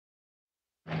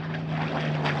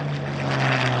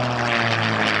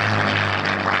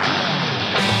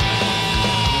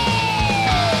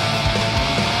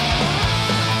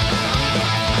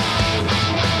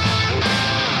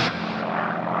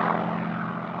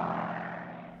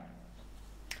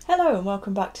Hello and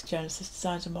welcome back to Genesis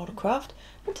Designs and Modelcraft,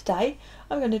 and today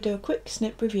I'm going to do a quick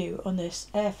snip review on this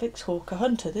Airfix Hawker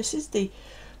Hunter. This is the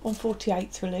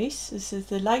 148th release. This is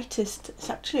the latest, it's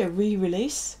actually a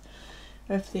re-release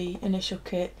of the initial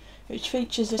kit, which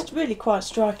features this really quite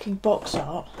striking box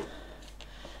art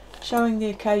showing the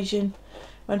occasion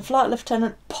when Flight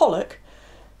Lieutenant Pollock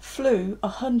flew a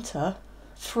Hunter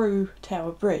through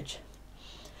Tower Bridge.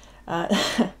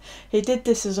 He did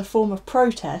this as a form of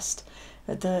protest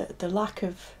at the lack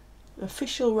of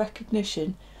official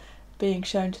recognition being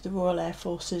shown to the Royal Air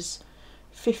Force's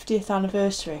 50th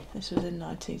anniversary. This was in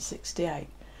 1968.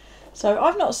 So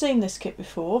I've not seen this kit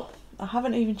before. I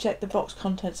haven't even checked the box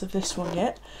contents of this one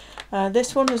yet.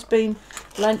 This one has been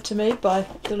lent to me by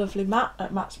the lovely Matt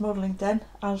at Matt's Modelling Den,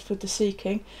 as with the Sea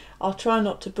King. I'll try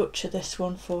not to butcher this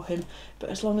one for him, but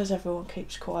as long as everyone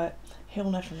keeps quiet,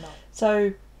 he'll never know.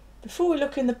 So before we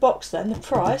look in the box then, the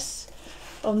price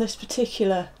on this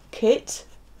particular kit,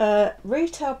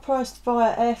 retail price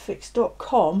via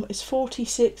airfix.com is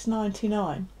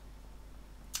 $46.99.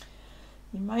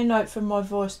 You may note from my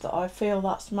voice that I feel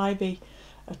that's maybe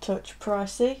a touch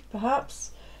pricey,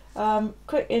 perhaps.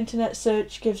 Quick internet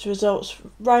search gives results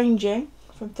ranging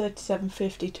from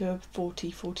 £37.50 to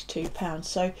 £42,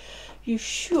 so you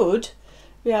should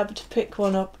be able to pick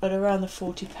one up at around the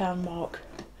 £40 mark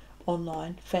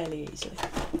online fairly easily.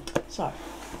 So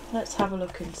let's have a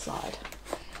look inside.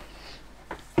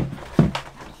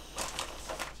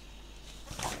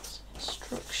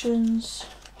 Instructions.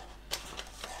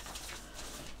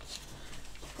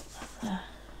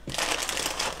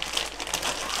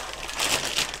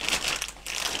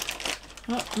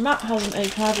 Oh, Matt hasn't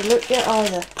even had a look yet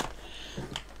either.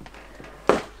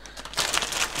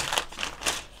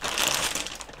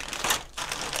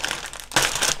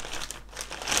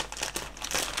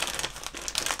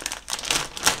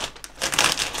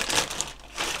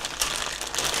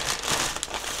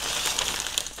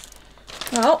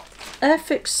 Well,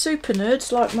 Airfix super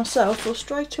nerds like myself will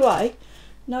straight away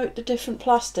note the different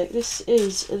plastic. This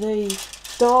is the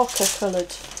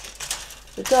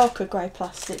darker grey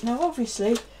plastic. Now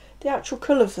obviously the actual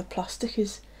colour of the plastic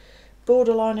is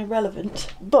borderline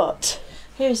irrelevant, but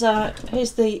here's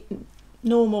the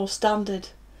normal standard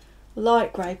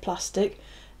light grey plastic,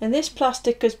 and this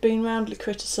plastic has been roundly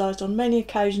criticised on many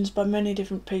occasions by many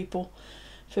different people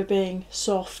for being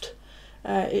soft.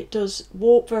 It does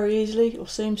warp very easily, or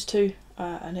seems to,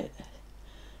 and it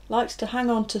likes to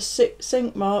hang on to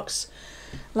sink marks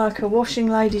like a washing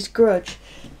lady's grudge.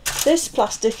 This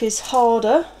plastic is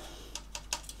harder,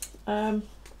 and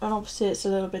obviously it's a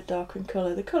little bit darker in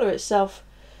colour. The colour itself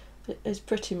is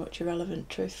pretty much irrelevant,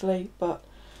 truthfully, but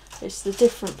it's the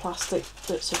different plastic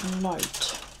that's of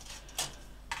note.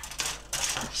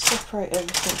 Let's separate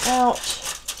everything out.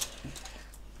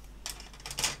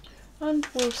 And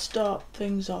we'll start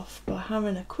things off by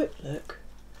having a quick look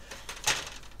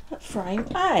at frame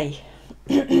A.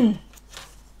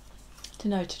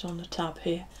 Denoted on the tab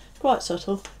here. Quite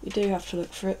subtle, you do have to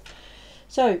look for it.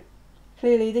 So,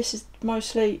 clearly this is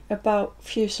mostly about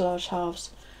fuselage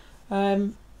halves.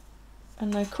 And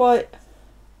they're quite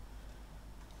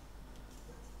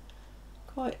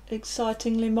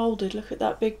excitingly moulded. Look at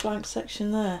that big blank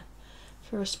section there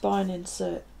for a spine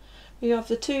insert. You have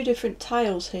the two different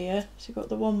tails here, so you've got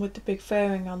the one with the big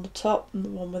fairing on the top and the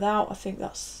one without. I think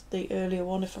that's the earlier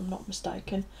one if I'm not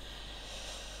mistaken.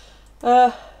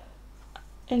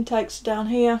 Intakes down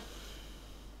here,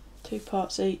 2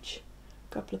 parts each,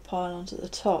 a couple of pylons at the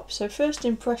top. So first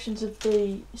impressions of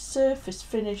the surface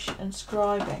finish and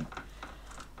scribing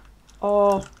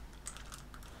are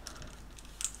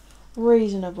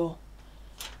reasonable.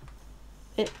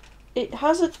 It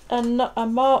has a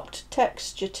marked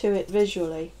texture to it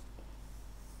visually,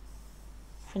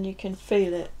 and you can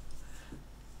feel it.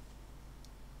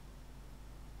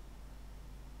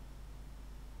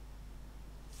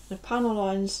 The panel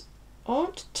lines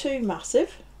aren't too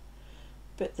massive,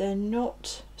 but they're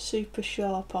not super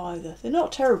sharp either. They're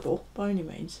not terrible by any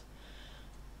means.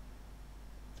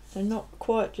 They're not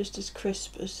quite just as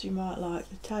crisp as you might like.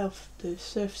 The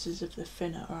surfaces of the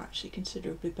finner are actually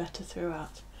considerably better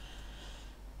throughout.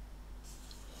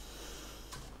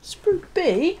 Sprue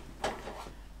B,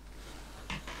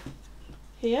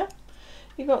 here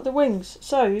you've got the wings.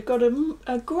 So you've got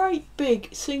a great big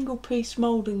single piece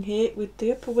moulding here with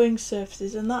the upper wing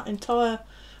surfaces and that entire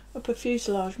upper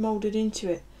fuselage moulded into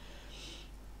it.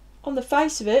 On the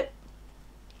face of it,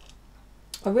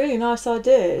 a really nice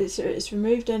idea. It's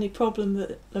removed any problem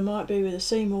that there might be with a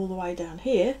seam all the way down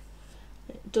here.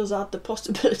 It does add the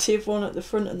possibility of one at the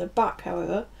front and the back,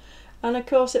 however, and of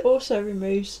course it also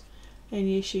removes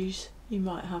any issues you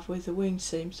might have with the wing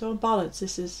seam. So on balance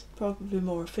this is probably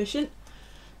more efficient.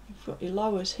 You've got your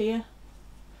lowers here,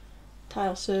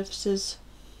 tail surfaces,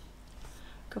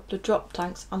 a couple of drop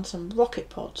tanks and some rocket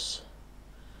pods.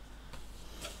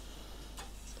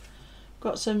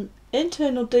 Got some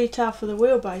internal detail for the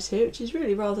wheelbase here, which is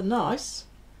really rather nice.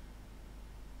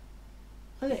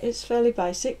 And it's fairly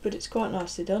basic, but it's quite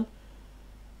nicely done.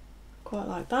 Quite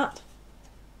like that.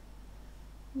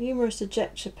 Numerous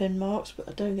ejector pin marks, but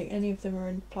I don't think any of them are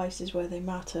in places where they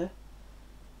matter.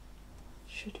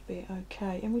 Should be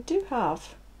okay. And we do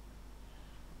have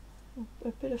a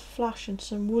bit of flash and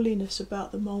some woolliness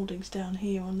about the mouldings down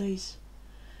here on these.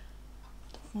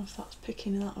 I don't know if that's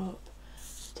picking that up.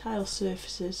 Tail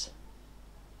surfaces.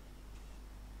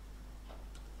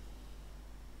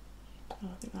 Oh,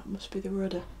 I think that must be the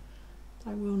rudder.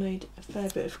 They will need a fair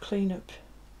bit of cleanup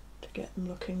to get them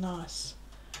looking nice.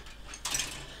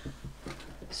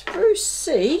 Sprue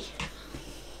C.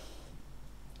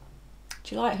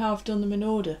 Do you like how I've done them in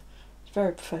order? It's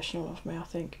very professional of me, I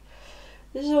think.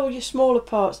 This is all your smaller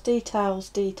parts, details,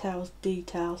 details,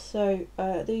 details. So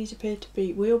these appear to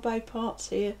be wheelbase parts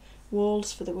here,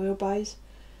 walls for the wheelbase.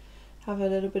 Have a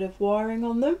little bit of wiring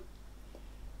on them.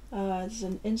 There's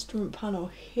an instrument panel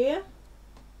here.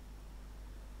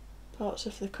 Parts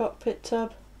of the cockpit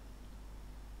tub.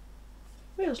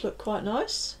 Wheels look quite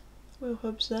nice. Wheel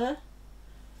hubs there.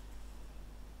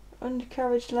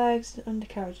 Undercarriage legs,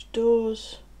 undercarriage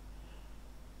doors.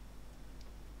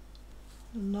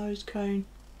 A nose cone.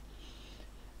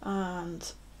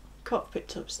 And cockpit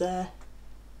tubs there.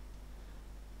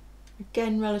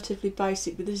 Again, relatively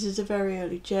basic, but this is a very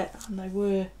early jet and they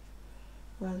were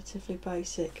relatively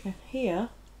basic. And here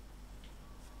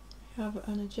we have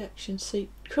an ejection seat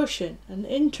cushion, and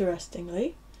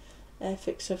interestingly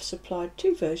Airfix have supplied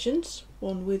two versions,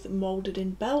 one with moulded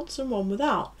in belts and one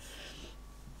without.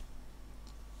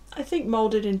 I think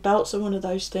moulded in belts are one of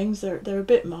those things, they're a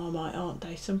bit Marmite, aren't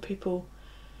they?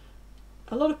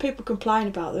 A lot of people complain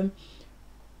about them.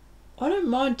 I don't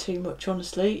mind too much,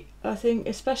 honestly. I think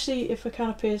especially if a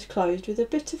canopy is closed, with a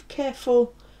bit of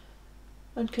careful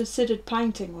and considered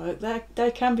painting work,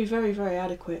 they can be very, very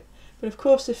adequate. But of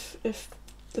course if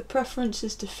the preference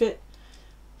is to fit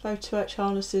photo etch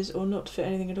harnesses or not to fit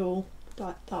anything at all,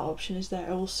 that option is there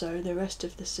also. The rest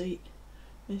of the seat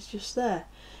is just there.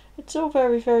 It's all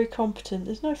very, very competent.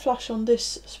 There's no flash on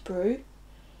this sprue.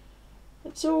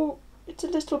 It's a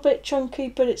little bit chunky,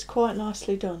 but it's quite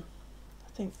nicely done.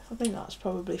 I think that's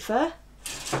probably fair.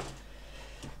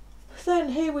 Then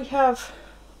here we have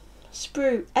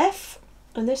sprue F,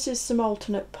 and this is some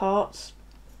alternate parts.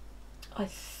 I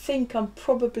think I'm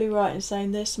probably right in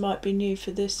saying this might be new for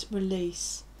this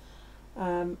release.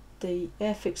 The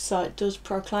Airfix site does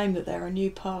proclaim that there are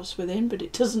new parts within, but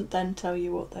it doesn't then tell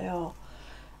you what they are.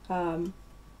 And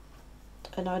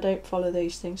I don't follow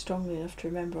these things strongly enough to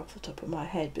remember off the top of my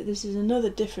head, but this is another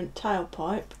different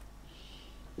tailpipe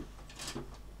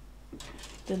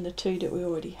than the two that we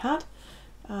already had,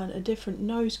 and a different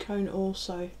nose cone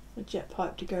also, a jet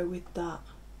pipe to go with that,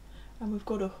 and we've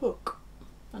got a hook,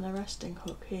 an arresting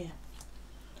hook here.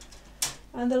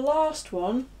 And the last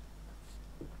one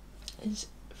is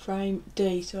frame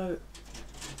D, so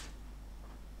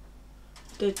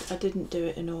I didn't do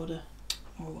it in order.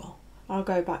 Oh well, I'll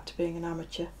go back to being an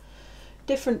amateur.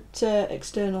 Different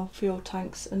external fuel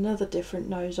tanks, another different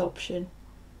nose option.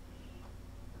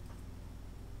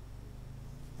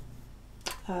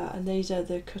 And these are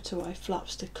the cutaway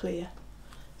flaps to clear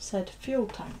said fuel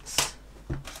tanks.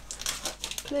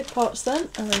 Clear parts then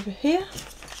are over here.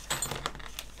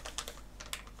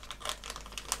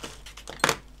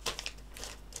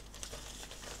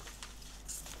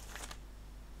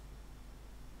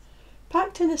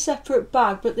 Packed in a separate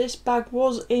bag, but this bag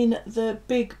was in the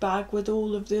big bag with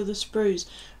all of the other sprues,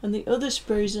 and the other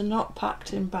sprues are not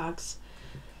packed in bags.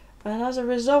 And as a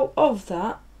result of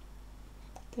that,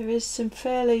 there is some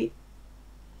fairly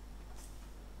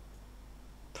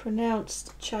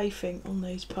pronounced chafing on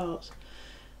these parts.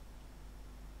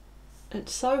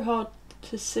 It's so hard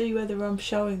to see whether I'm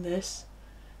showing this.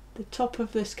 The top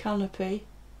of this canopy,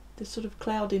 the sort of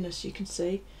cloudiness you can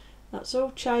see, that's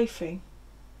all chafing.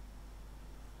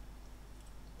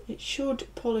 It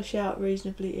should polish out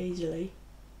reasonably easily,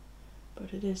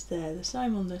 but it is there. The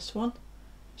same on this one,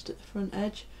 just at the front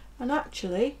edge, and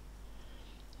actually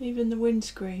even the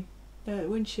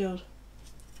windshield,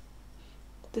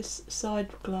 this side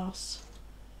glass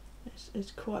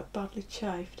is quite badly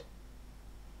chafed.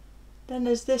 Then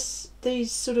there's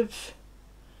these sort of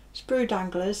sprue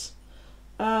danglers.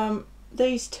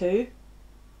 These two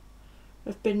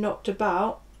have been knocked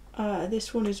about,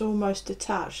 This one is almost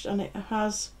detached, and it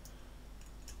has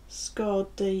scarred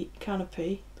the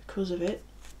canopy because of it.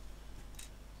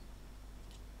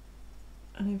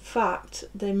 And in fact,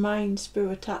 the main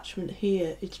sprue attachment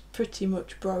here is pretty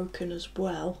much broken as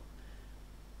well.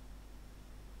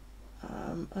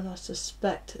 And I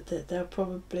suspect that there'll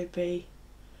probably be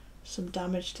some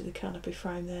damage to the canopy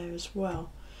frame there as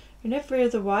well. In every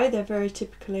other way, they're very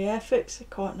typically Airfix. They're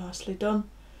quite nicely done.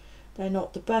 They're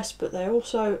not the best, but they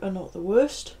also are not the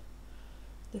worst.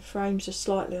 The frames are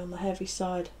slightly on the heavy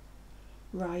side,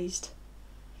 raised.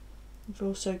 You've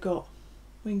also got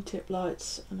wingtip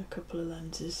lights and a couple of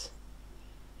lenses.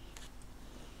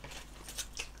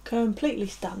 Completely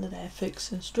standard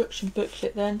Airfix instruction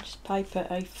booklet then, just paper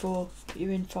A4, put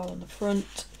your info on the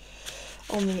front,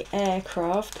 on the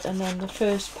aircraft, and then the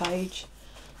first page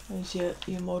is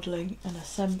your modelling and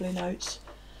assembly notes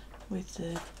with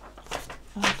the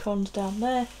icons down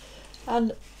there,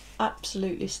 and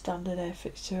absolutely standard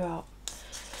Airfix throughout.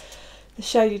 The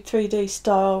shaded 3D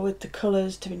style with the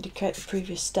colours to indicate the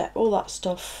previous step, all that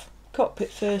stuff.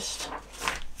 Cockpit first.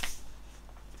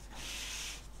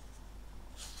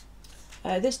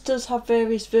 This does have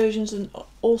various versions and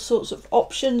all sorts of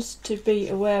options to be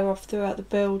aware of throughout the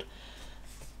build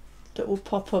that will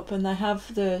pop up, and they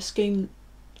have the scheme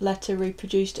letter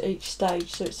reproduced at each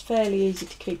stage, so it's fairly easy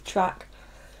to keep track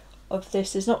of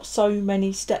this. There's not so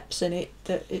many steps in it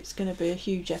that it's going to be a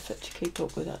huge effort to keep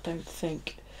up with, I don't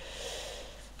think.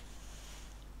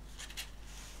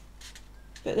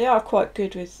 But they are quite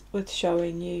good with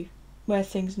showing you where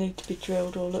things need to be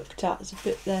drilled or looked at. There's a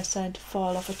bit there saying to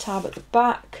file off a tab at the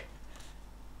back.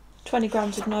 20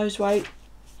 grams of nose weight.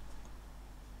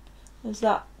 There's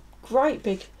that great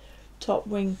big top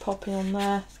wing popping on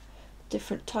there.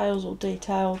 Different tails all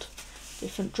detailed.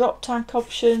 Different drop tank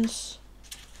options.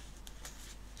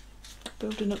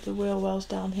 Building up the wheel wells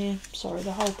down here. Sorry,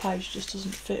 the whole page just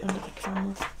doesn't fit under the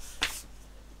camera.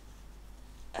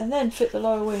 And then fit the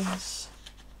lower wings.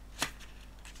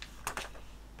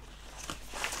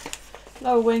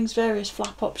 Lower wings, various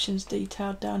flap options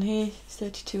detailed down here,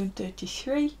 32 and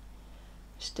 33.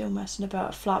 Still messing about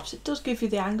with flaps. It does give you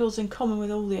the angles. In common with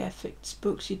all the Airfix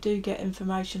books, you do get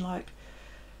information like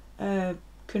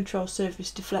control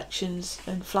surface deflections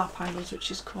and flap angles,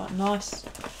 which is quite nice.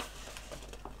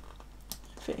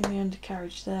 Fitting the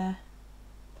undercarriage there.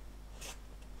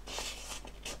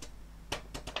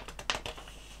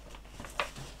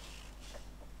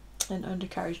 And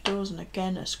undercarriage doors, and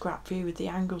again a scrap view with the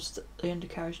angles that the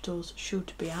undercarriage doors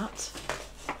should be at.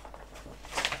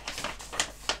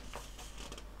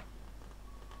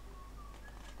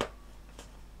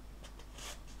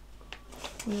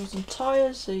 Wheels and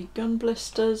tyres, the gun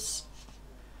blisters,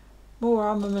 more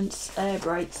armaments, air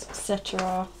brakes,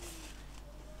 etc.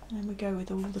 And we go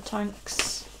with all the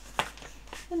tanks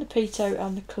and the pitot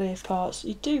and the clear parts.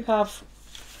 You do have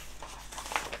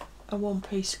a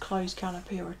one-piece closed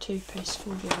canopy or a two-piece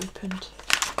fully opened,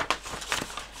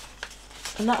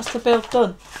 and that's the build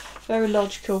done. Very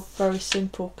logical, very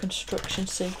simple construction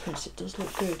sequence. It does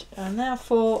look good. And now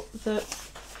for the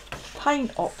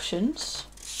paint options.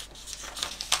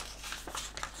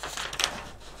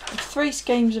 3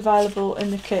 schemes available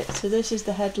in the kit. So this is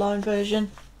the headline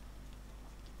version.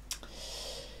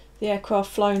 The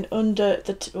aircraft flown under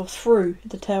or through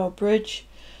the Tower Bridge.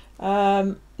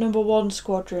 Number 1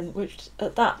 Squadron, which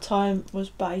at that time was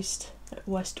based at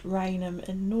West Raynham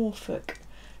in Norfolk.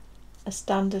 A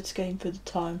standard scheme for the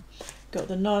time. Got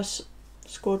the nice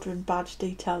squadron badge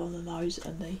detail on the nose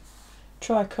and the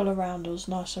tricolour roundels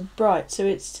nice and bright. So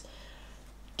it's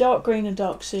dark green and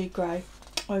dark sea grey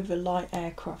over light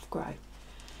aircraft grey.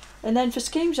 And then for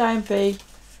schemes A and B,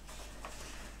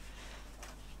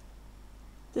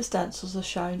 the stencils are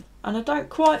shown, and I don't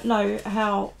quite know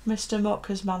how Mr. Mock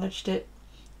has managed it,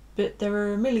 but there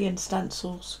are a million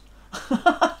stencils.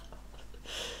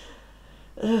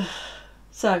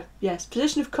 So yes,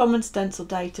 position of common stencil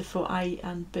data for A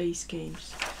and B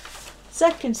schemes.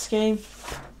 Second scheme,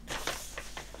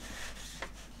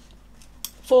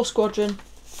 4 Squadron,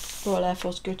 Royal Air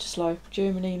Force Gütersloh,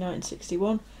 Germany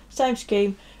 1961. Same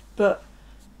scheme, but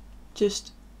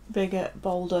just bigger,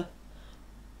 bolder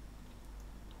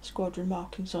squadron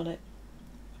markings on it.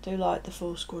 I do like the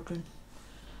 4 Squadron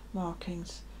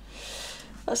markings.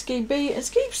 That's scheme B. And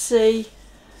scheme C,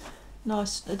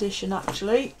 nice addition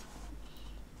actually.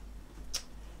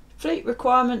 Fleet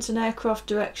Requirements and Aircraft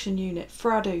Direction Unit,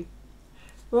 FRADU.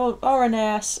 Royal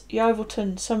RNAS,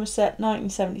 Yeovilton, Somerset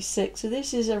 1976. So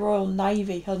this is a Royal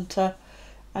Navy Hunter,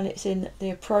 and it's in the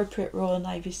appropriate Royal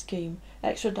Navy scheme.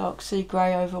 Extra dark sea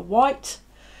grey over white.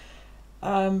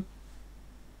 Same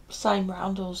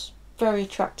roundels, very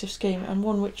attractive scheme, and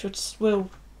one which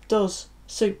does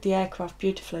suit the aircraft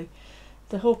beautifully.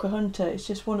 The Hawker Hunter is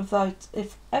just one of those,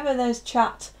 if ever there's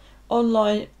chat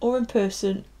online or in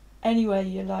person, anywhere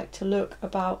you like to look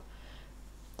about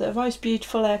the most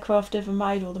beautiful aircraft ever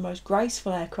made or the most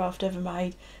graceful aircraft ever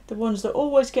made, the ones that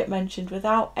always get mentioned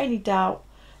without any doubt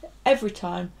every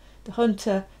time, the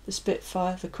Hunter, the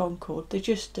Spitfire, the Concorde, they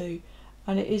just do.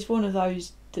 And it is one of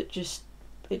those that just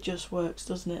works,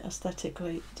 doesn't it,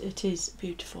 aesthetically? It is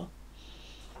beautiful.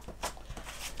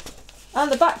 And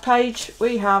the back page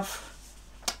we have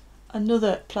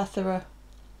another plethora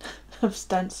of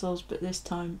stencils, but this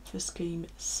time for Scheme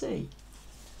C.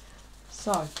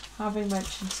 So, having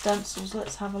mentioned stencils,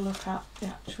 let's have a look at the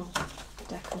actual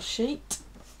decal sheet.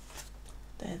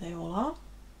 There they all are.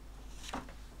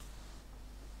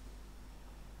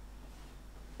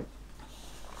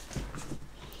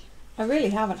 I really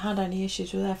haven't had any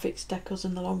issues with Airfix decals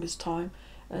in the longest time,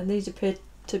 and these appear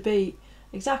to be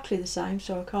exactly the same,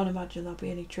 so I can't imagine there'll be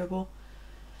any trouble.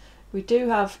 We do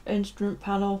have instrument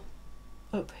panel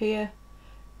up here,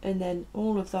 and then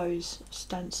all of those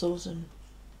stencils and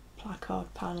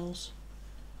placard panels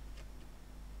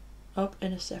up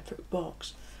in a separate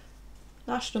box.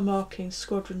 National markings,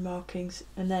 squadron markings,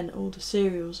 and then all the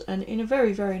serials, and in a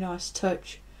very, very nice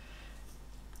touch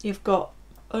you've got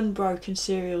unbroken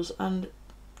serials and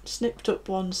snipped up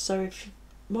ones, so if you're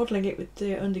modelling it with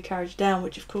the undercarriage down,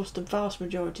 which of course the vast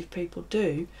majority of people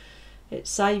do, it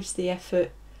saves the effort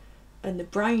and the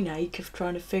brain ache of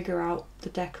trying to figure out the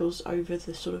decals over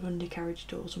the sort of undercarriage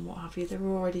doors and what have you. They're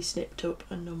already snipped up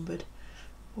and numbered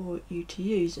for you to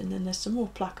use. And then there's some more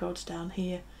placards down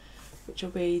here, which will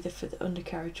be either for the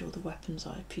undercarriage or the weapons,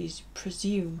 I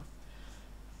presume.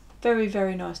 Very,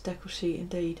 very nice decal sheet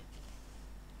indeed.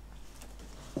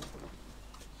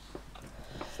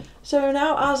 So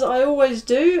now, as I always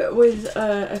do with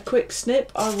a quick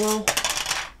snip, I will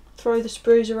throw the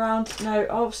sprues around. Now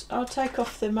I'll take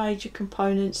off the major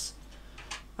components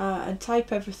and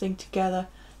tape everything together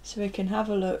so we can have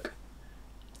a look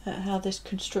at how this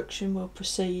construction will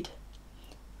proceed,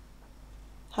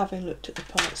 having looked at the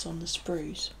parts on the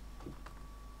sprues.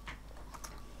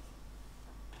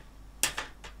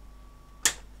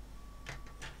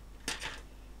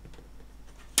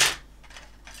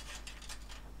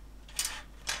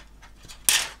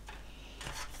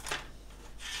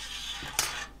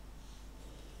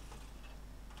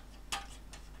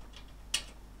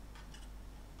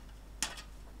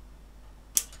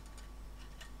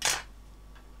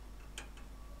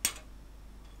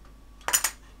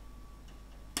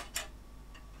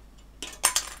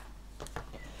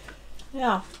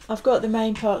 Now, I've got the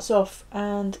main parts off,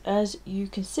 and as you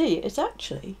can see, it's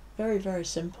actually very, very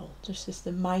simple. Just as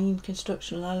the main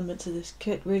constructional elements of this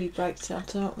kit really breaks down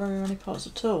to not very many parts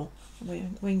at all.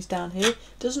 Wings down here,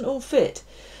 doesn't all fit.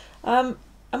 And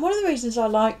one of the reasons I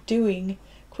like doing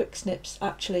quick snips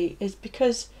actually is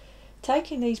because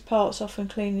taking these parts off and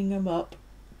cleaning them up,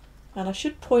 and I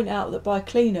should point out that by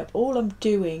clean up, all I'm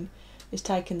doing is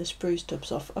taking the sprue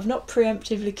stubs off. I've not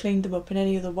preemptively cleaned them up in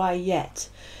any other way yet.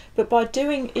 But by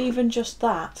doing even just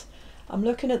that, I'm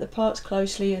looking at the parts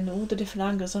closely and all the different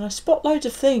angles, and I spot loads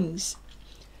of things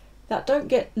that don't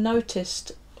get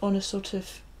noticed on a sort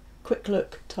of quick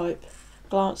look type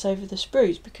glance over the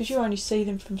sprues, because you only see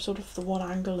them from sort of the one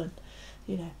angle. And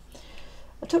you know,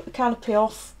 I took the canopy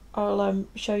off. I'll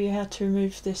show you how to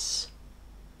remove this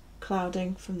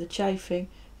clouding from the chafing.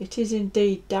 It is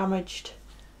indeed damaged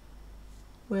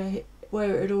where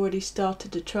it had already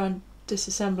started to try and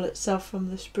disassemble itself from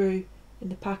the sprue in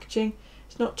the packaging.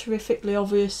 It's not terrifically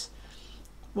obvious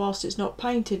whilst it's not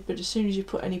painted, but as soon as you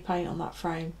put any paint on that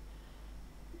frame,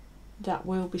 that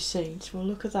will be seen. So we'll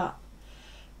look at that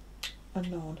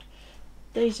anon.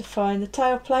 These are fine. The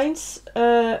tail planes,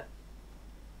 the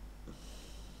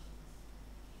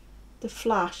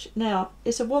flash. Now,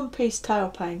 it's a one-piece tail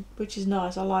plane, which is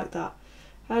nice. I like that.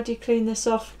 How do you clean this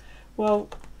off? Well,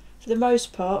 for the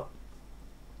most part,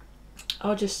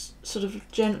 I'll just sort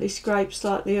of gently scrape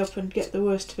slightly up and get the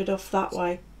worst of it off that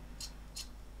way.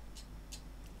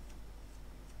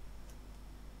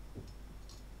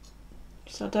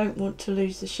 So I don't want to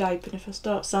lose the shape, and if I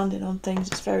start sanding on things,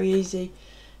 it's very easy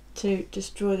to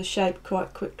destroy the shape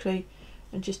quite quickly.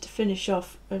 And just to finish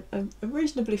off, a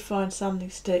reasonably fine sanding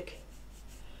stick,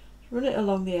 run it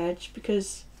along the edge,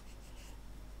 because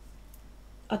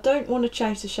I don't want to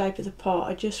change the shape of the part,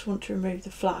 I just want to remove the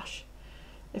flash.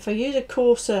 If I use a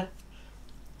coarser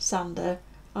sander,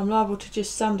 I'm liable to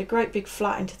just sand a great big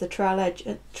flat into the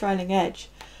trailing edge,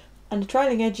 and the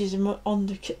trailing edges on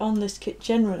this kit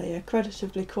generally are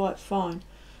creditably quite fine.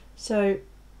 So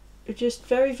just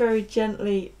very, very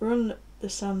gently run the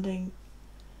sanding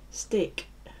stick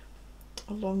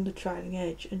along the trailing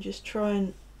edge and just try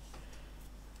and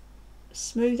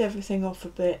smooth everything off a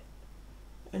bit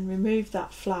and remove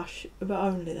that flash, but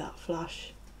only that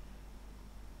flash,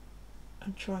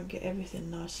 and try and get everything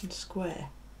nice and square.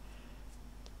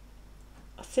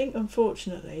 I think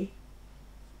unfortunately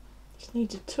just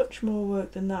needs a touch more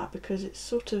work than that, because it's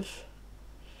sort of,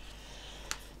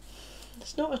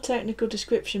 it's not a technical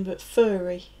description, but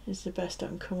furry is the best I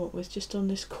can come up with. Just on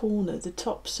this corner, the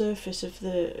top surface of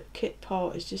the kit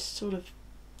part is just sort of,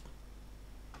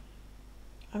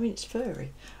 I mean, it's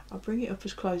furry. I'll bring it up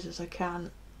as close as I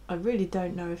can. I really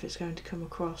don't know if it's going to come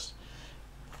across,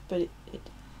 but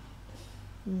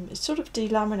it's sort of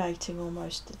delaminating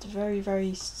almost. The very,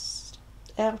 very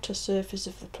outer surface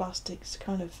of the plastic's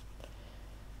kind of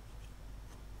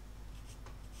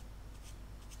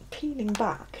peeling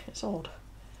back. It's odd.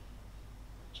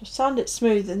 So sand it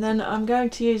smooth, and then I'm going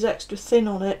to use extra thin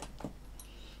on it.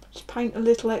 Just paint a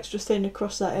little extra thin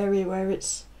across that area where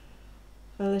it's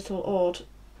a little odd,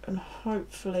 and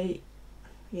hopefully,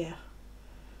 yeah,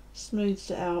 smooths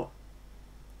it out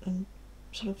and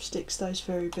sort of sticks those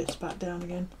furry bits back down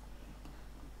again.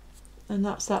 And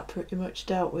that's that pretty much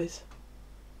dealt with.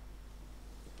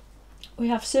 We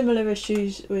have similar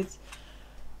issues with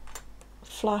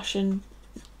flash and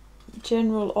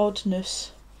general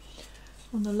oddness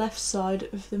on the left side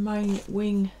of the main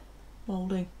wing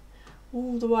moulding,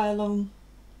 all the way along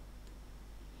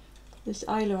this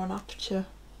aileron aperture.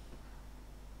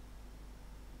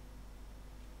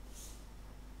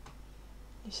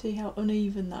 You see how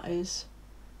uneven that is,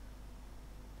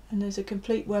 and there's a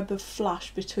complete web of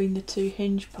flash between the two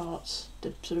hinge parts,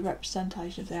 the sort of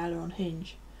representation of the aileron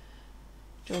hinge,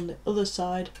 which on the other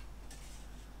side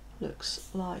looks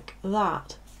like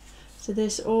that. So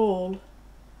this all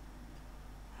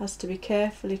has to be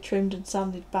carefully trimmed and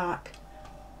sanded back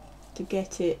to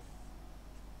get it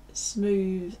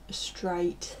smooth,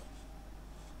 straight,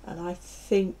 and I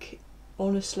think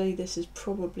honestly this is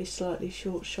probably slightly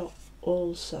short shot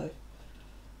also.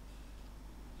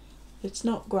 It's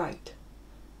not great.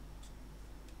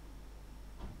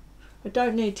 I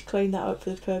don't need to clean that up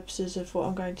for the purposes of what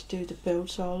I'm going to do the build,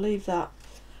 so I'll leave that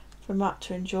for Matt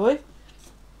to enjoy.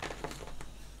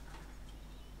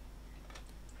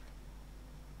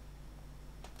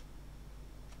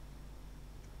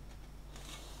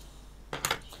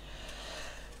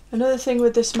 Another thing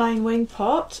with this main wing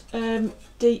part,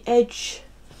 the edge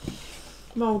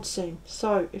mould seam.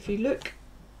 So if you look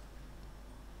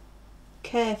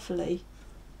carefully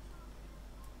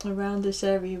around this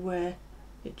area where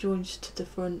it joins to the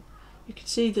front, you can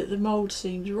see that the mould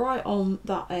seam's right on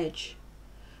that edge.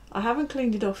 I haven't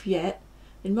cleaned it off yet.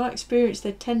 In my experience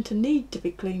they tend to need to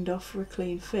be cleaned off for a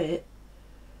clean fit,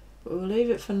 but we'll leave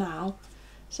it for now.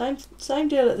 Same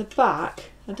deal at the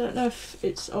back. I don't know if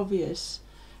it's obvious,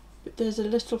 but there's a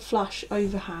little flash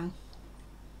overhang.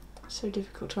 It's so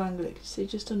difficult to angle it. You can see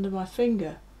just under my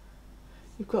finger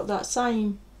you've got that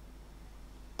same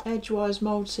edgewise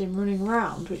mould seam running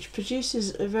around, which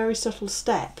produces a very subtle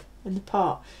step in the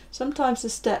part. Sometimes the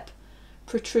step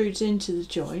protrudes into the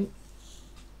joint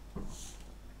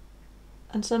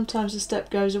and sometimes the step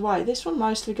goes away. This one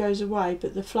mostly goes away,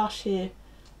 but the flash here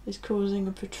is causing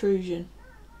a protrusion.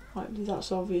 Hopefully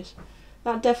that's obvious.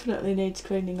 That definitely needs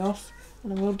cleaning off,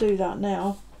 and I will do that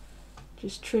now.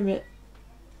 Just trim it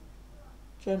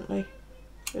gently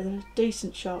with a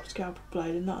decent sharp scalpel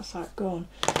blade, and that's how it's gone.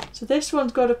 So this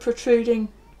one's got a protruding,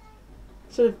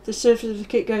 sort of the surface of the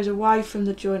kit goes away from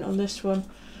the joint on this one.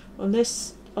 On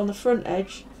the front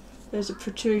edge there's a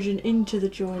protrusion into the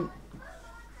joint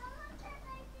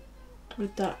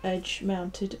with that edge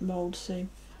mounted mould seam.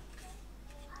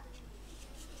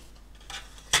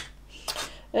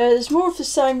 There's more of the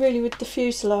same really with the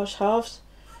fuselage halves.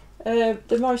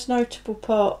 The most notable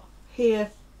part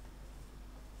here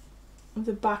of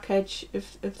the back edge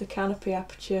of the canopy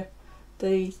aperture,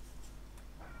 the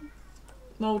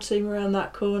mould seam around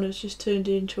that corner has just turned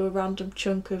into a random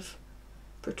chunk of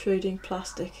protruding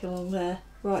plastic along there,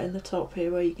 right in the top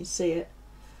here where you can see it.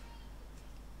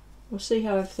 We'll see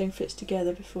how everything fits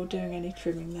together before doing any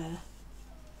trimming there.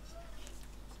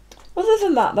 Other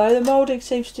than that though, the moulding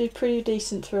seems to be pretty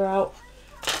decent throughout.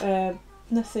 There's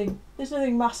nothing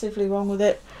massively wrong with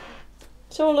it.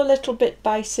 It's all a little bit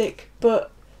basic,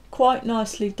 but quite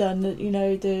nicely done. You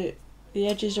know, the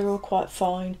edges are all quite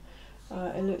fine.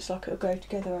 It looks like it'll go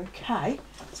together okay.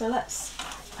 So let's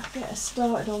get us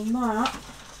started on that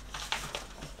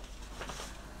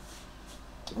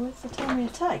with the Tamiya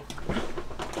tape.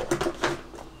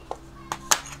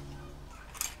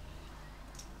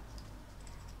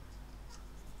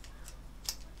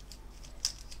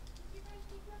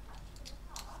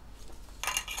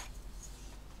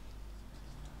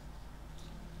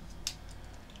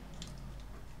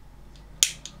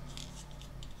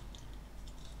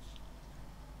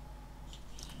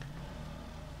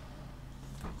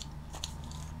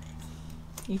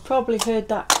 You probably heard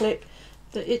that click,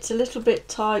 that it's a little bit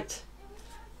tight,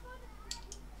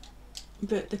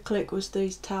 but the click was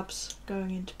these tabs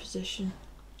going into position.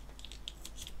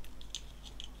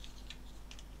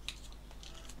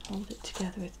 Hold it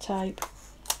together with tape.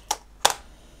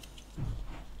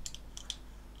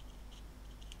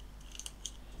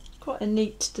 Quite a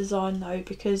neat design though,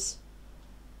 because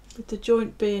with the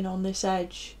joint being on this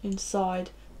edge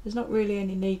inside, there's not really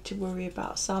any need to worry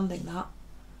about sanding that.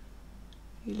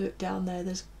 You look down there,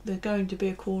 there's going to be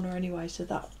a corner anyway, so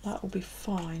that will be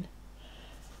fine.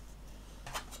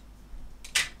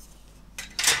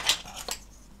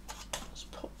 Let's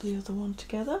pop the other one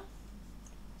together.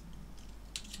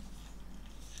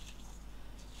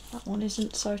 That one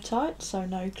isn't so tight, so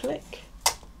no click.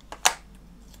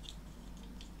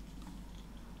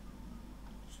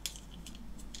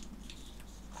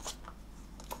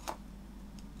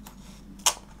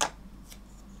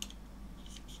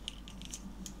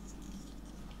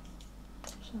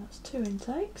 So that's 2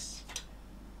 intakes.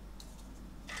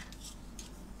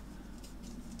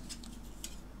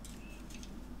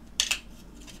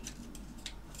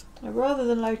 Now, rather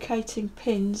than locating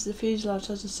pins, the fuselage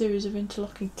has a series of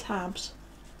interlocking tabs.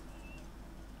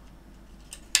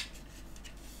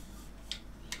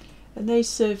 And these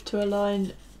serve to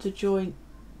align the joint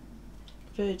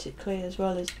vertically as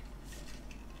well as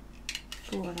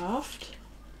fore and aft.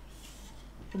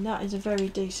 And that is a very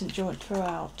decent joint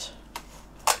throughout,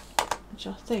 which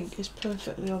I think is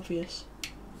perfectly obvious.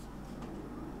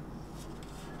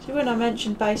 See, when I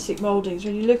mentioned basic mouldings,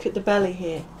 when you look at the belly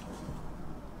here,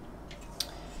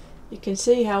 you can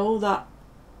see how all that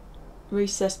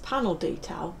recessed panel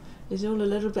detail is all a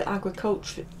little bit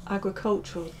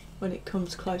agricultural when it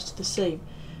comes close to the seam.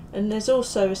 And there's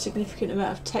also a significant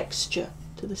amount of texture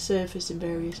to the surface in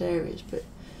various areas, but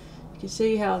you can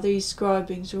see how these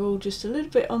scribings are all just a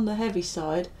little bit on the heavy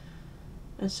side,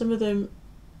 and some of them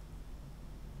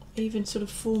even sort of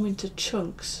form into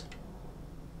chunks.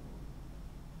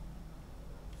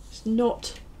 It's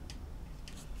not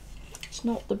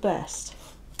the best.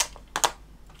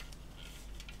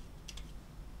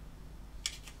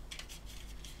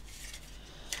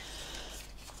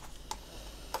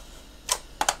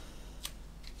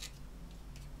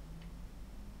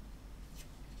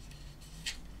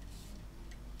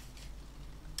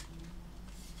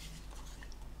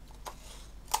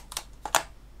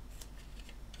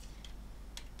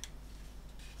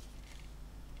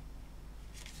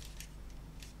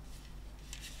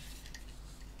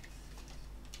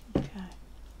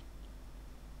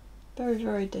 Very,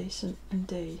 very decent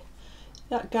indeed.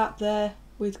 That gap there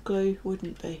with glue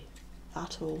wouldn't be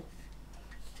at all.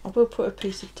 I will put a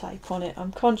piece of tape on it.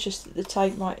 I'm conscious that the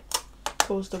tape might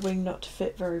cause the wing not to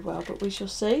fit very well, but we shall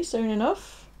see soon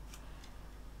enough.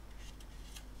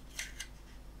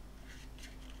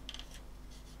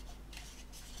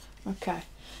 Okay,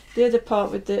 the other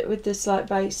part with this like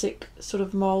basic sort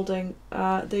of moulding,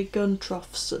 the gun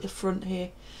troughs at the front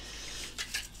here.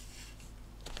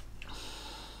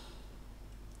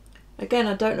 Again,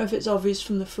 I don't know if it's obvious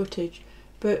from the footage,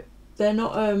 but they're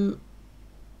not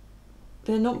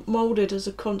moulded as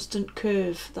a constant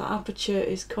curve. The aperture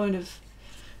is kind of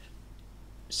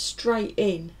straight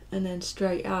in and then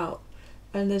straight out,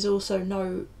 and there's also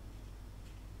no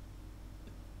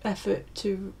effort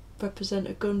to represent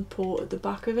a gun port at the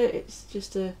back of it. It's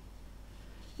just it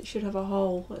should have a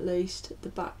hole at least at the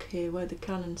back here where the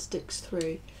cannon sticks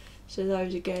through. So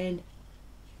those again,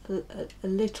 a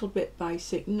little bit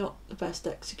basic, not the best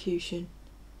execution,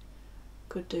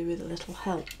 could do with a little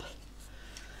help.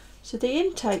 So the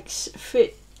intakes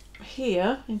fit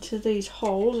here into these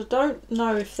holes. I don't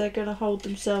know if they're going to hold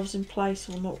themselves in place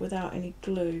or not without any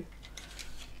glue.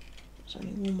 There's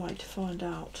only one way to find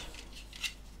out.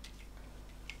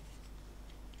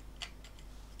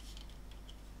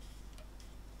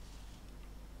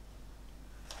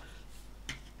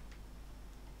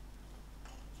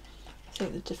 I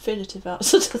think the definitive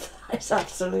answer to that is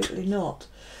absolutely not.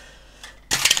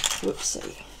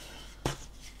 Whoopsie.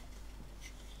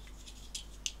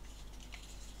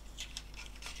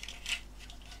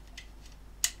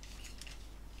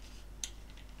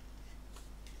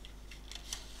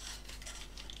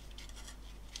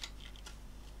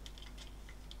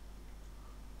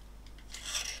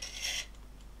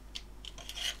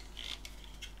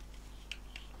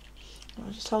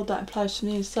 I'll just hold that in place from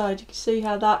the inside. You can see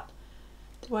how that,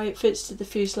 the way it fits to the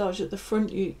fuselage at the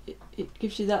front, it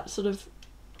gives you that sort of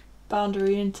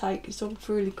boundary intake. It's all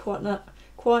really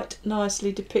quite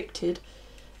nicely depicted.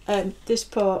 This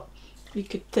part you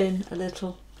could thin a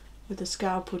little with a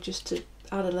scalpel just to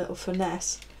add a little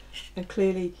finesse, and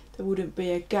clearly there wouldn't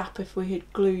be a gap if we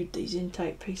had glued these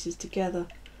intake pieces together.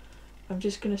 I'm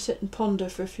just going to sit and ponder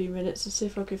for a few minutes and see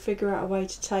if I can figure out a way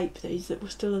to tape these that will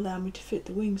still allow me to fit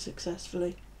the wing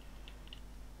successfully.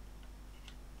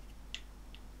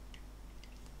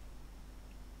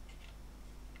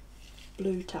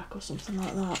 Blue tack or something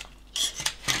like that.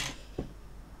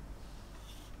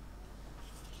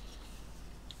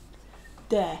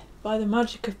 There, by the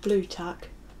magic of blue tack,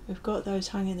 we've got those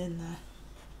hanging in there.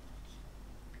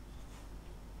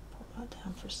 Pop that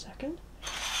down for a second.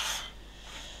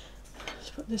 Let's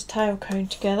put this tail cone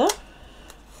together.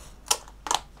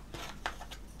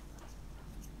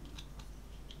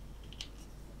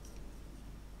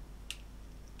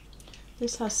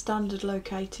 This has standard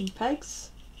locating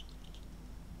pegs.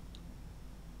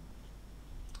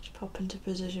 Just pop into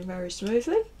position very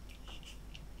smoothly.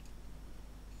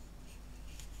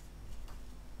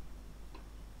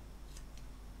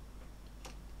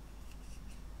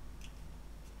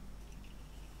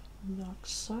 Like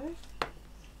so.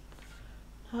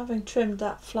 Having trimmed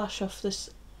that flash off this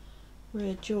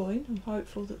rear join, I'm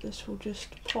hopeful that this will just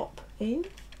pop in.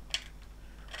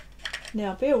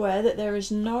 Now be aware that there is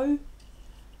no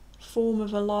form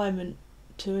of alignment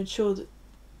to ensure that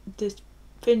this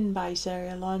fin base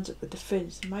area lines up with the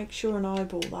fins. So make sure and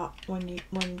eyeball that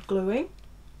when gluing.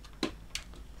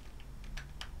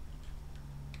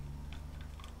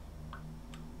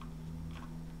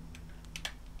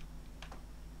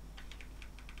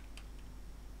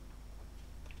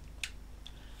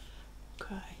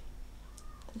 Okay,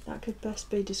 I think that could best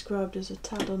be described as a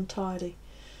tad untidy.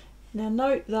 Now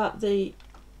note that the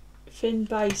fin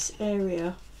base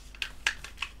area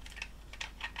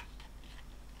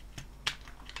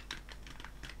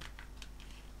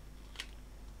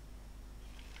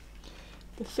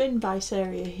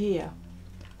here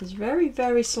is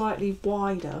very slightly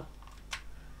wider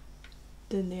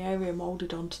than the area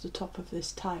moulded onto the top of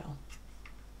this tail.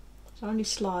 It's only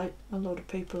slight, a lot of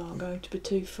people aren't going to be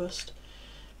too fussed.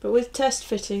 But with test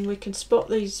fitting we can spot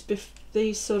these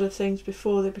sort of things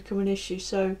before they become an issue,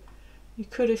 so you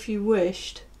could, if you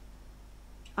wished,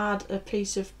 add a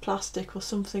piece of plastic or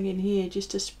something in here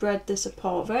just to spread this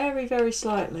apart very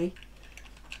slightly,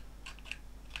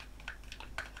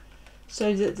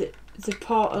 so that the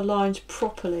part aligns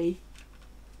properly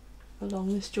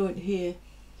along this joint here,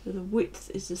 so the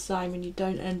width is the same and you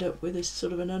don't end up with this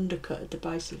sort of an undercut at the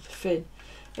base of the fin.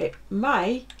 It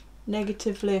may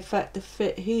negatively affect the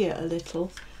fit here a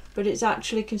little, but it's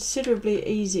actually considerably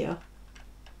easier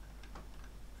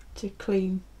to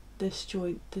clean this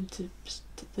joint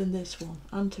than this one,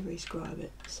 and to rescribe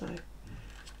it, so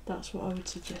that's what I would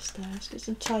suggest there. Let's get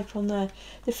some tape on there.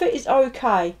 The fit is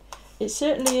okay. It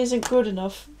certainly isn't good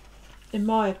enough, in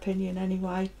my opinion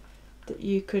anyway, that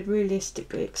you could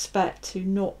realistically expect to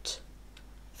not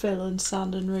fill and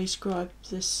sand and rescribe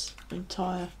this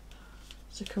entire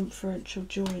circumferential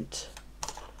joint.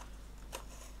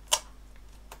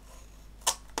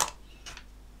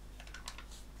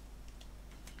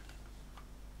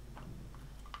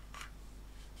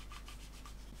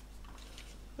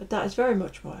 But that is very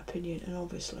much my opinion, and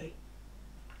obviously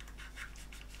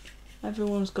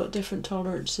everyone's got different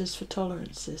tolerances for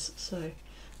tolerances, so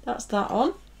that's that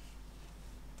on.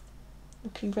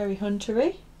 Looking very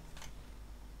huntery.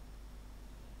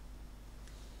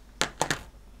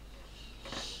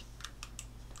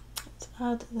 Let's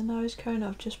add the nose cone.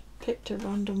 I've just picked a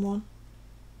random one.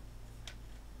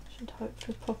 Should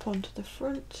hopefully pop onto the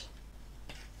front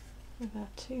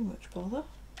without too much bother.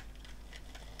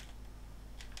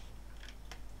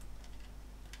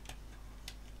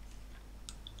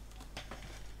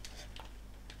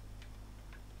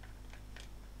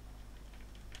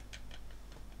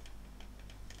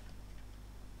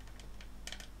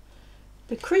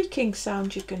 The creaking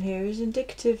sound you can hear is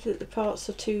indicative that the parts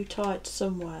are too tight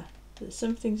somewhere, that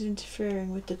something's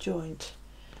interfering with the joint.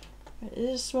 It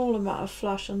is a small amount of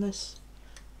flash on this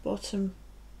bottom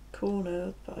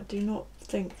corner, but I do not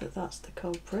think that that's the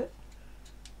culprit.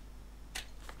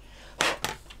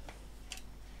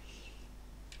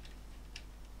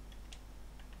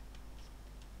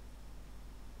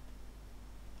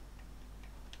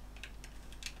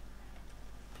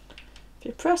 If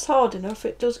you press hard enough,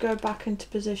 it does go back into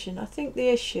position. I think the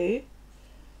issue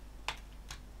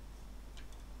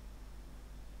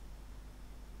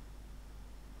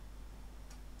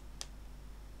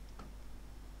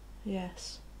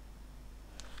yes,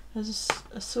 there's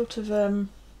a sort of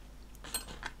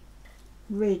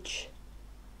ridge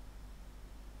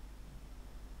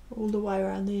all the way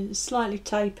around it's slightly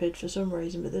tapered for some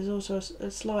reason, but there's also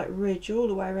a slight ridge all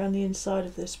the way around the inside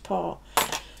of this part.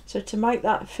 So to make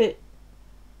that fit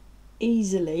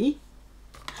easily,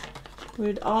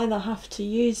 we'd either have to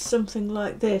use something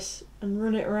like this and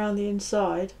run it around the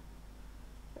inside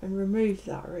and remove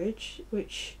that ridge,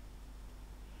 which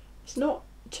is not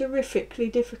terrifically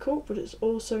difficult, but it's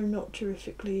also not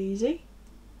terrifically easy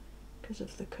because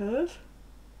of the curve.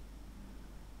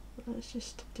 But let's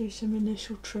just do some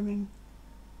initial trimming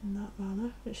in that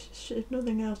manner. If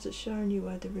nothing else, it's showing you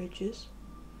where the ridge is.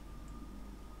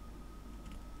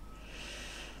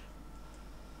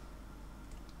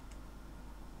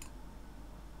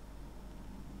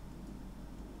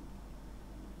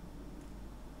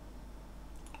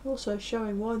 Also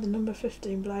showing why the number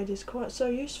 15 blade is quite so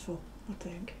useful, I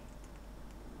think.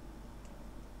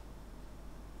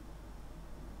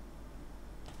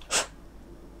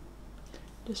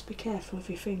 Just be careful of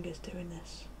your fingers doing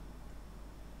this.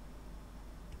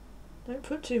 Don't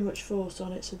put too much force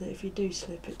on it so that if you do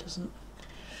slip it doesn't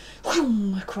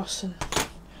across and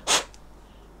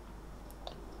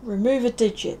remove a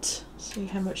digit. See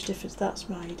how much difference that's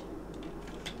made.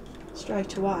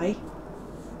 Straight away.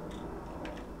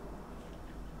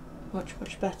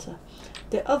 Much better.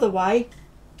 The other way,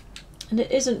 and it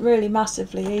isn't really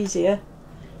massively easier,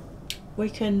 we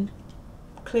can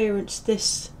clearance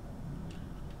this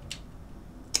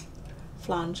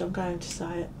flange, I'm going to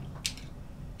say it.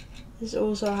 This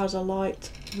also has a light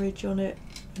ridge on it,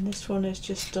 and this one is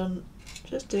just do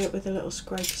it with a little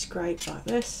scrape like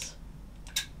this.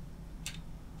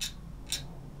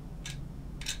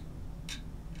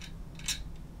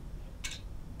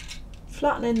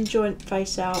 Flattening the joint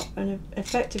face out and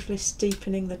effectively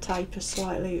steepening the taper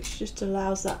slightly, which just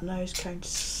allows that nose cone to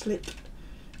slip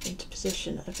into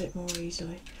position a bit more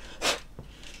easily.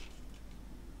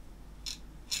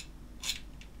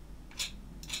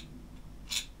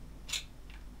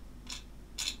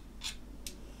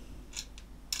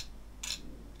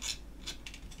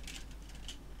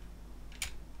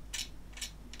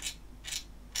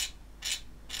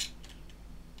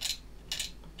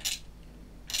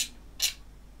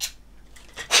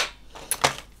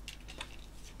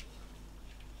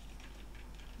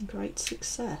 Great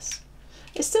success.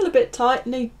 It's still a bit tight,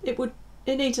 and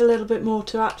it needs a little bit more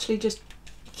to actually just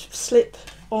slip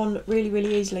on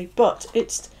really easily, but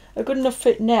it's a good enough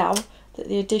fit now that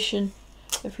the addition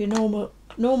of your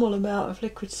normal amount of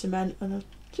liquid cement and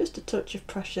just a touch of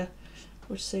pressure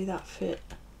would see that fit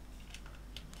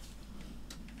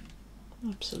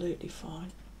absolutely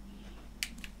fine.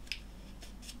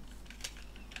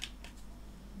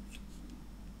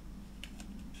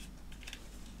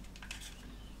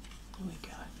 There we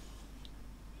go.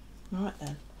 Right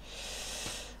then.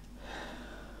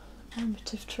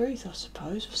 Moment of truth, I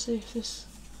suppose. We'll see if this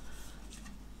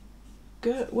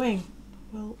girt wing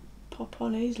will pop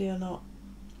on easily or not.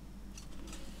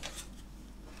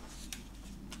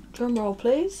 Drum roll,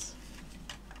 please.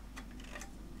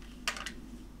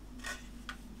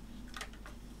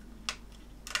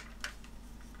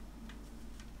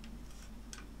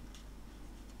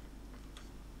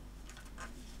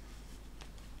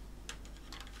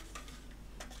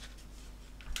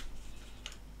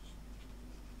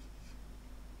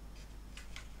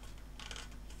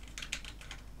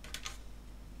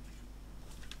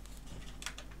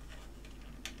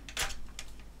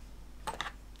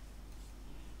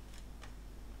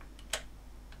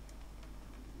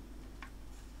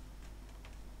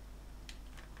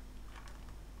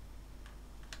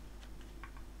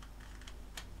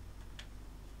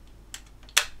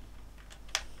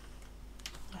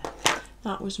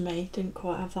 That was me, didn't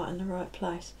quite have that in the right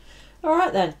place.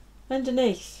 Alright then,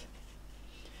 underneath.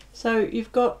 So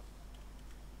you've got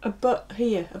a butt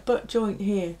here, a butt joint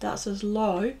here. That's as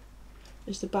low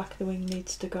as the back of the wing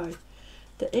needs to go.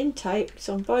 The intakes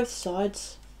on both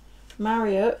sides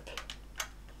marry up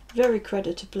very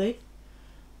creditably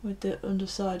with the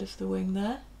underside of the wing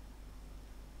there.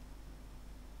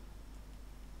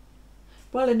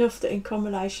 Well enough that in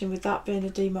combination with that being a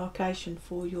demarcation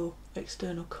for your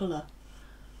external colour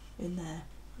in there,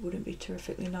 wouldn't be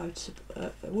terrifically noticeable.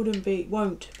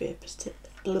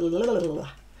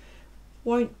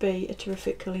 Won't be a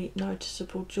terrifically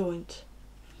noticeable joint.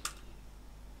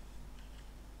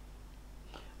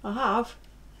 I have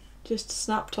just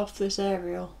snapped off this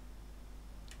aerial.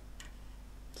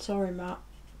 Sorry, Matt.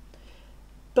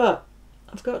 But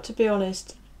I've got to be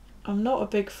honest, I'm not a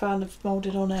big fan of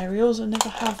moulded on aerials. I never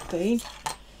have been.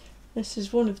 This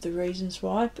is one of the reasons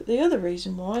why. But the other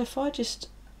reason why, if I just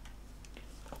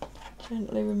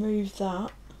gently remove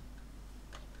that,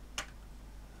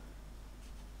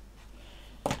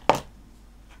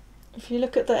 if you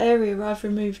look at the area where I've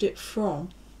removed it from,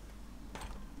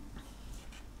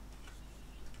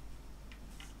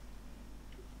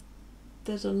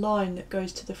 there's a line that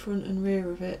goes to the front and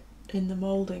rear of it in the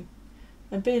moulding,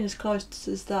 and being as close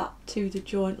as that to the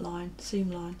joint line, seam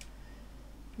line,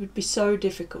 it would be so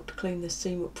difficult to clean the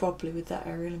seam up properly with that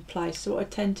aerial in place. So what I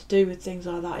tend to do with things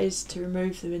like that is to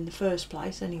remove them in the first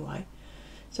place anyway,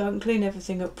 so I can clean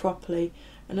everything up properly,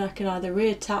 and I can either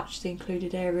reattach the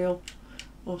included aerial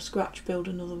or scratch build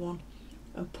another one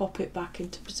and pop it back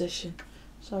into position.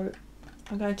 So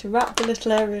I'm going to wrap the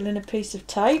little aerial in a piece of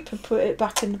tape and put it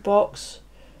back in the box.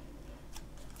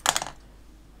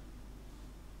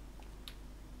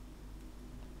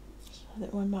 So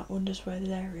that when Matt wonders where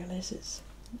the aerial is,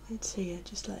 it's here.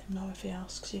 Just let him know if he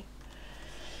asks you.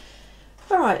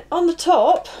 Alright, on the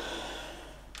top,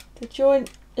 the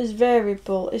joint is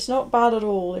variable. It's not bad at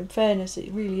all. In fairness,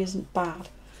 it really isn't bad.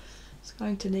 It's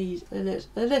going to need a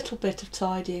little bit of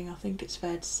tidying, I think it's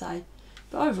fair to say.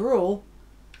 But overall,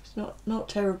 it's not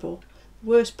terrible. The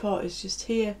worst part is just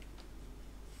here.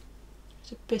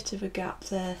 There's a bit of a gap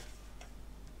there.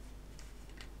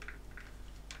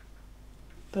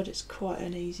 But it's quite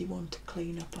an easy one to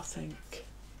clean up, I think.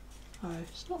 Oh,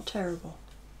 it's not terrible.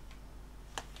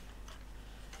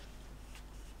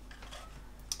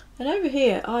 And over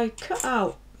here, I cut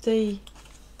out the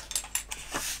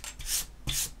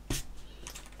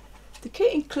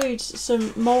kit includes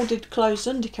some moulded closed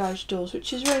undercarriage doors,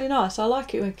 which is really nice. I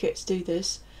like it when kits do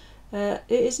this. It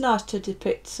is nice to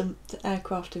depict some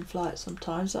aircraft in flight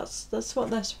sometimes. That's what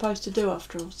they're supposed to do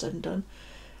after all said and done.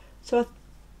 So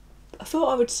I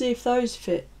thought I would see if those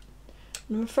fit.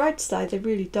 And I'm afraid to say they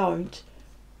really don't.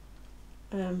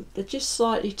 They're just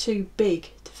slightly too big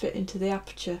to fit into the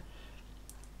aperture.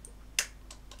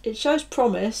 It shows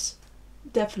promise,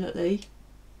 definitely,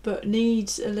 but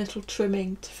needs a little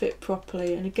trimming to fit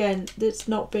properly. And again, this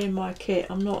not being my kit,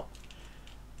 I'll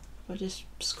just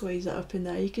squeeze that up in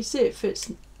there. You can see it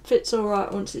fits all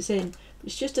right once it's in, but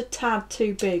it's just a tad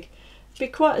too big. It'd be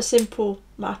quite a simple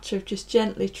matter of just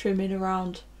gently trimming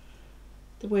around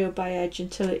the wheel bay edge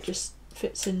until it just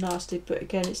fits in nicely. But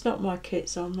again, it's not my kit,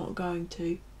 so I'm not going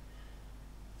to.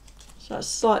 So that's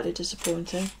slightly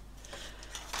disappointing.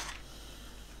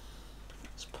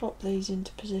 Pop these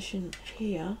into position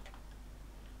here.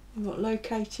 We've got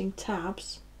locating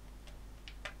tabs.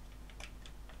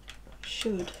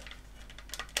 Should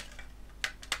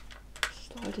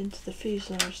slide into the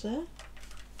fuselage there,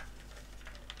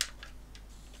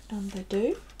 and they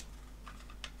do.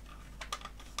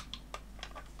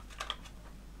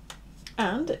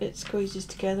 And it squeezes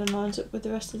together and lines up with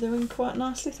the rest of the wing quite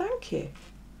nicely, thank you.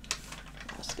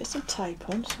 Let's get some tape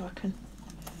on so I can.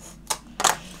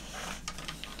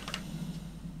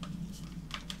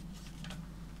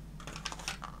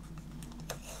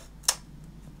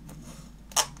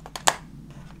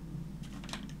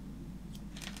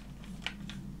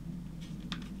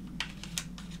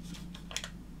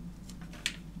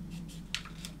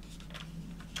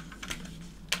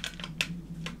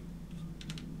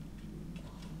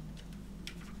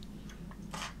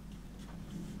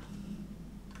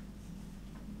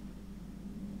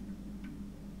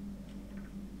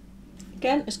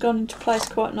 Again, it's gone into place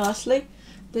quite nicely.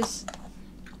 This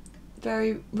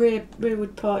very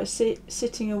rearward part is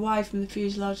sitting away from the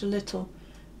fuselage a little,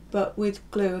 but with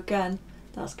glue again,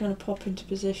 that's going to pop into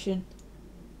position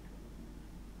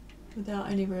without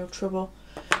any real trouble.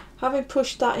 Having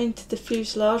pushed that into the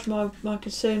fuselage, my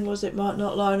concern was it might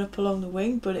not line up along the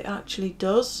wing, but it actually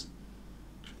does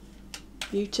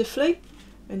beautifully,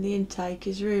 and the intake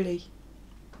is really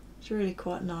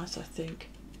quite nice, I think.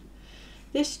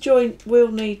 This joint will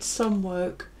need some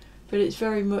work, but it's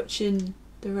very much in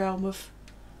the realm of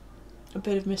a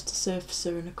bit of Mr.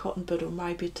 Surfacer and a cotton bud, or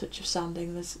maybe a touch of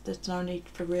sanding. There's no need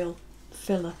for real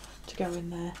filler to go in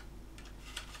there.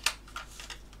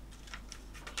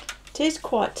 It is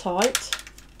quite tight,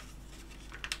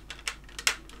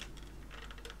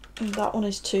 and that one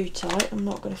is too tight. I'm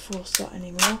not going to force that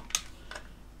anymore.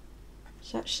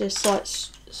 It's actually a slight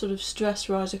sort of stress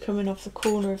riser coming off the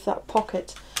corner of that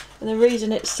pocket. And the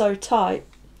reason it's so tight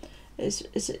is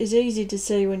easy to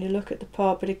see when you look at the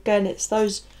part, but again, it's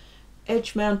those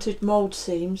edge mounted mould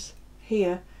seams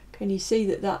here. Can you see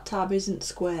that tab isn't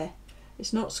square?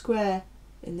 It's not square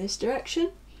in this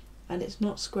direction, and it's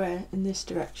not square in this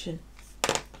direction.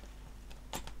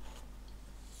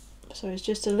 So it's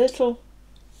just a little,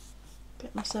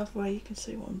 get myself where you can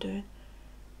see what I'm doing.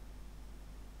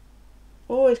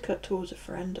 Always cut towards a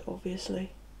friend,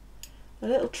 obviously. A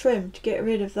little trim to get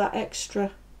rid of that extra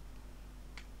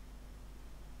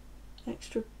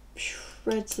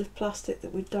shreds of plastic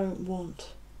that we don't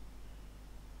want.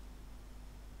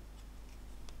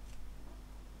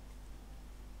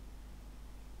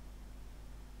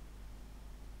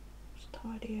 Just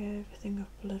everything up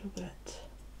a little bit.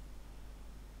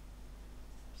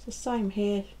 It's the same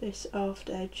here, this aft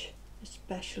edge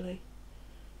especially.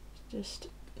 It's just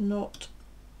not,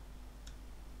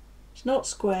 it's not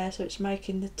square, so it's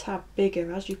making the tab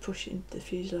bigger. As you push it into the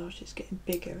fuselage, it's getting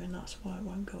bigger, and that's why it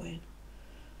won't go in.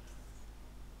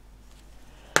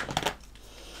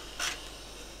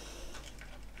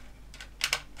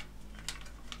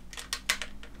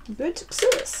 Good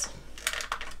success.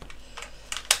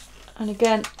 And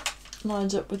again,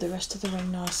 lines up with the rest of the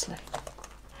ring nicely.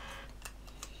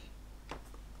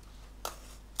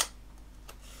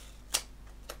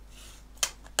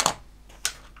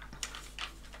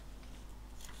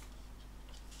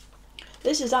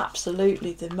 This is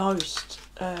absolutely the most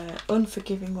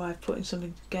unforgiving way of putting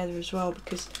something together as well,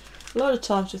 because a lot of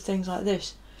times with things like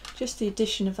this, just the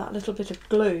addition of that little bit of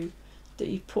glue that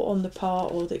you put on the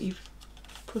part, or that you've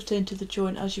put into the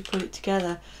joint as you put it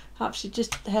together, actually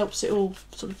just helps it all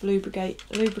sort of lubricate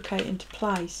into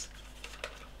place.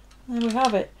 And there we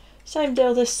have it. Same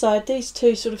deal this side. These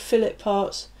two sort of fillet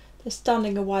parts, they're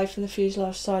standing away from the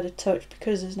fuselage side a touch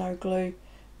because there's no glue,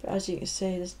 but as you can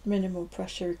see, there's minimal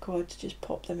pressure required to just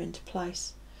pop them into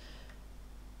place,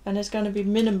 and there's going to be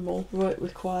minimal work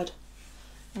required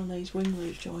on these wing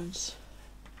root joints.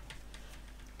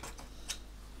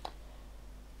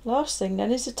 Last thing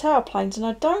then is the tail planes, and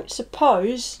I don't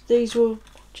suppose these will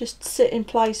just sit in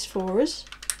place for us,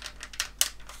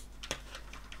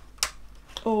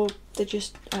 or they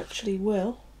just actually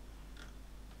will.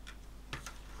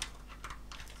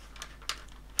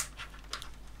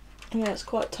 Yeah, it's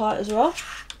quite tight as well.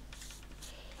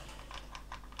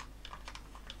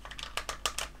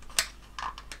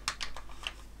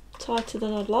 Tighter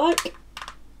than I'd like.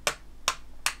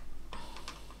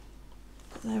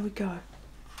 There we go.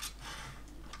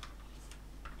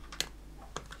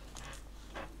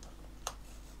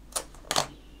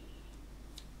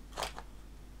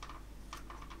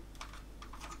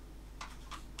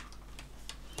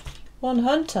 One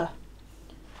Hunter.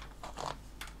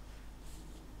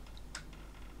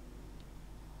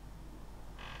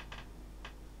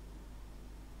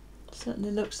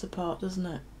 Certainly looks the part, doesn't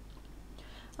it?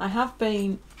 I have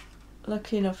been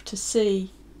lucky enough to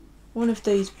see one of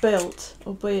these built,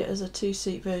 albeit as a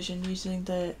two-seat version using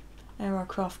the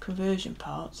Aerocraft conversion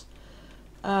parts,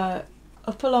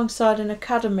 up alongside an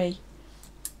Academy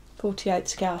 48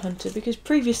 scale Hunter, because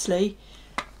previously,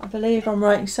 I believe I'm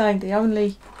right in saying, the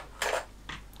only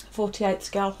 48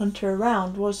 scale Hunter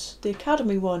around was the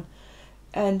Academy one,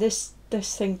 and this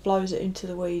thing blows it into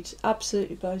the weeds,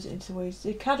 absolutely blows it into the weeds. The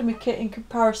Academy kit in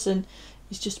comparison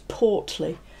is just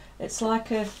portly. It's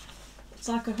like a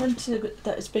Hunter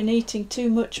that has been eating too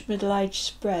much middle-aged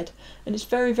spread, and it's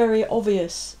very, very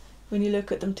obvious when you look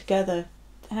at them together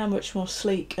how much more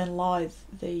sleek and lithe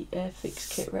the Airfix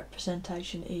kit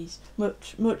representation is.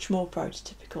 Much more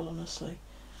prototypical, honestly.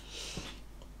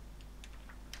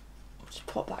 Just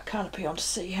pop that canopy on to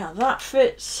see how that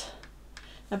fits.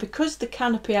 Now, because the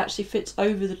canopy actually fits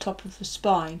over the top of the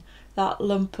spine, that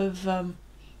lump of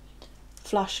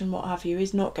flash and what have you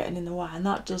is not getting in the way, and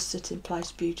that does sit in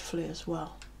place beautifully as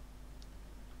well.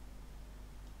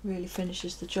 Really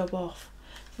finishes the job off.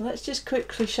 Now, let's just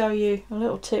quickly show you a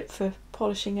little tip for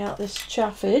polishing out this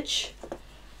chaffage.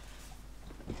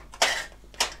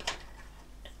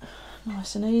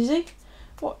 Nice and easy.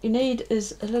 What you need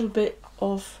is a little bit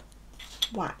of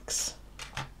wax.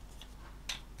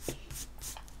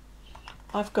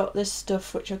 I've got this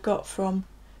stuff which I got from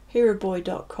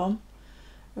heroboy.com,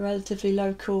 a relatively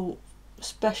local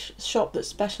shop that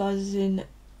specialises in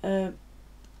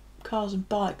cars and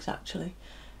bikes, actually,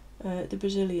 the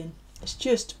Brazilian. It's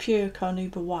just pure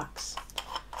carnauba wax.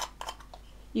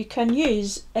 You can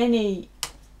use any,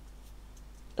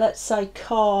 let's say,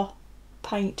 car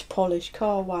paint polish,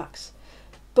 car wax,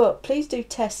 but please do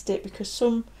test it, because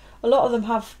a lot of them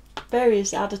have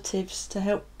various additives to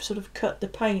help sort of cut the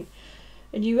paint,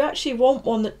 and you actually want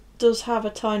one that does have a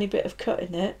tiny bit of cut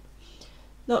in it,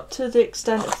 not to the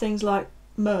extent of things like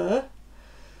myrrh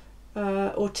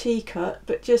or T-cut,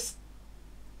 but just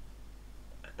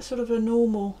sort of a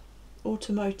normal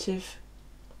automotive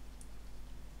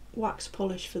wax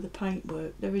polish for the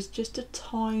paintwork. There is just a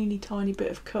tiny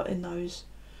bit of cut in those,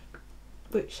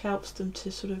 which helps them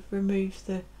to sort of remove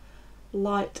the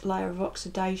light layer of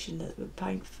oxidation that the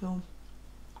paint film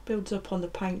builds up on the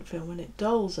paint film when it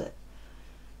dulls it.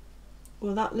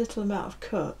 Well, that little amount of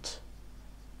cut,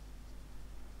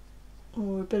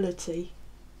 or ability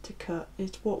to cut,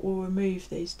 is what will remove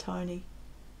these tiny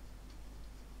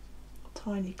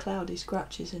cloudy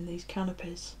scratches in these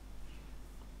canopies.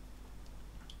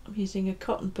 I'm using a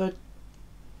cotton bud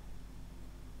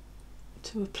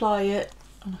to apply it,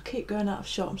 and I keep going out of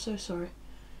shot, I'm so sorry,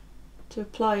 to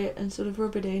apply it and sort of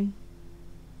rub it in.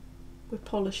 We're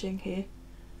polishing here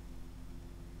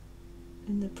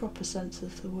in the proper sense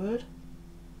of the word.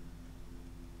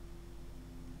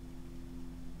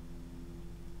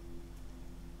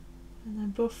 And then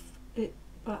buff it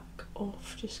back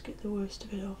off, just get the worst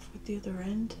of it off with the other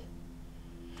end.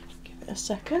 Give it a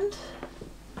second.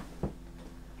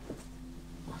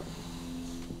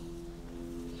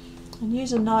 And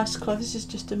use a nice cloth. This is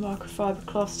just a microfiber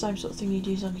cloth, same sort of thing you'd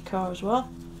use on your car as well.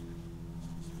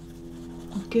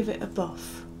 And give it a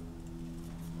buff.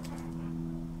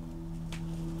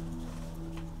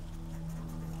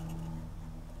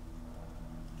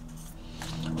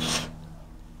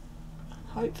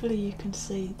 Hopefully you can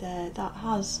see there, that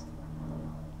has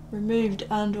removed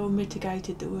and or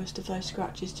mitigated the worst of those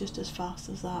scratches just as fast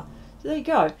as that. So there you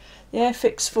go, the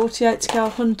Airfix 48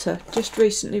 scale Hunter, just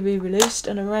recently re-released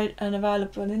and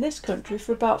available in this country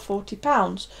for about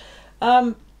 £40.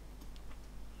 I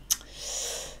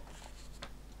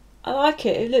like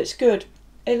it, it looks good.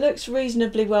 It looks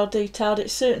reasonably well detailed. It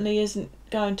certainly isn't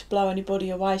going to blow anybody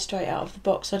away straight out of the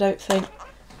box, I don't think,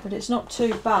 but it's not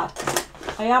too bad.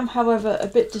 I am, however, a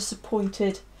bit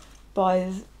disappointed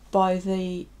by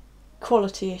the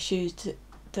quality issues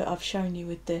that I've shown you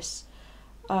with this.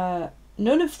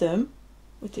 None of them,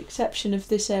 with the exception of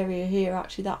this area here,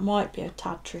 actually that might be a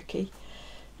tad tricky.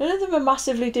 None of them are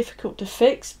massively difficult to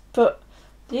fix, but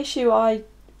the issue I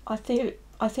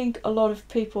think a lot of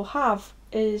people have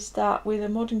is that with a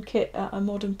modern kit at a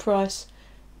modern price,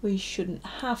 we shouldn't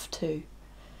have to.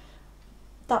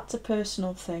 That's a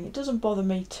personal thing. It doesn't bother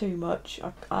me too much.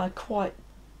 I quite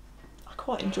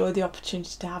enjoy the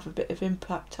opportunity to have a bit of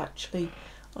impact actually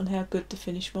on how good the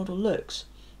finished model looks.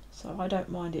 So I don't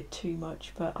mind it too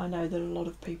much, but I know that a lot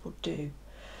of people do.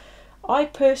 I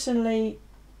personally,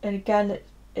 and again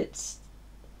it's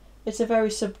a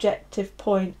very subjective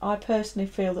point, I personally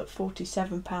feel that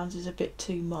 £47 is a bit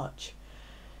too much.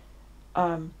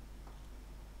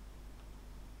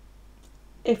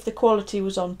 If the quality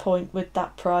was on point with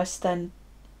that price, then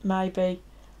maybe,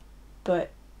 but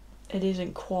it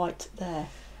isn't quite there.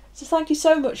 So thank you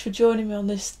so much for joining me on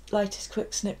this latest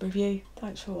quick snip review.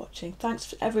 Thanks for watching. Thanks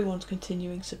for everyone's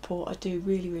continuing support. I do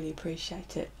really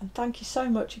appreciate it. And thank you so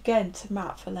much again to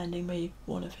Matt for lending me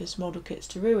one of his model kits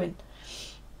to ruin.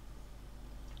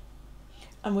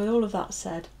 And with all of that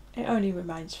said, it only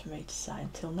remains for me to say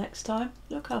until next time,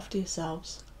 look after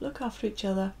yourselves, look after each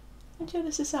other, and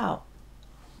Genesis out.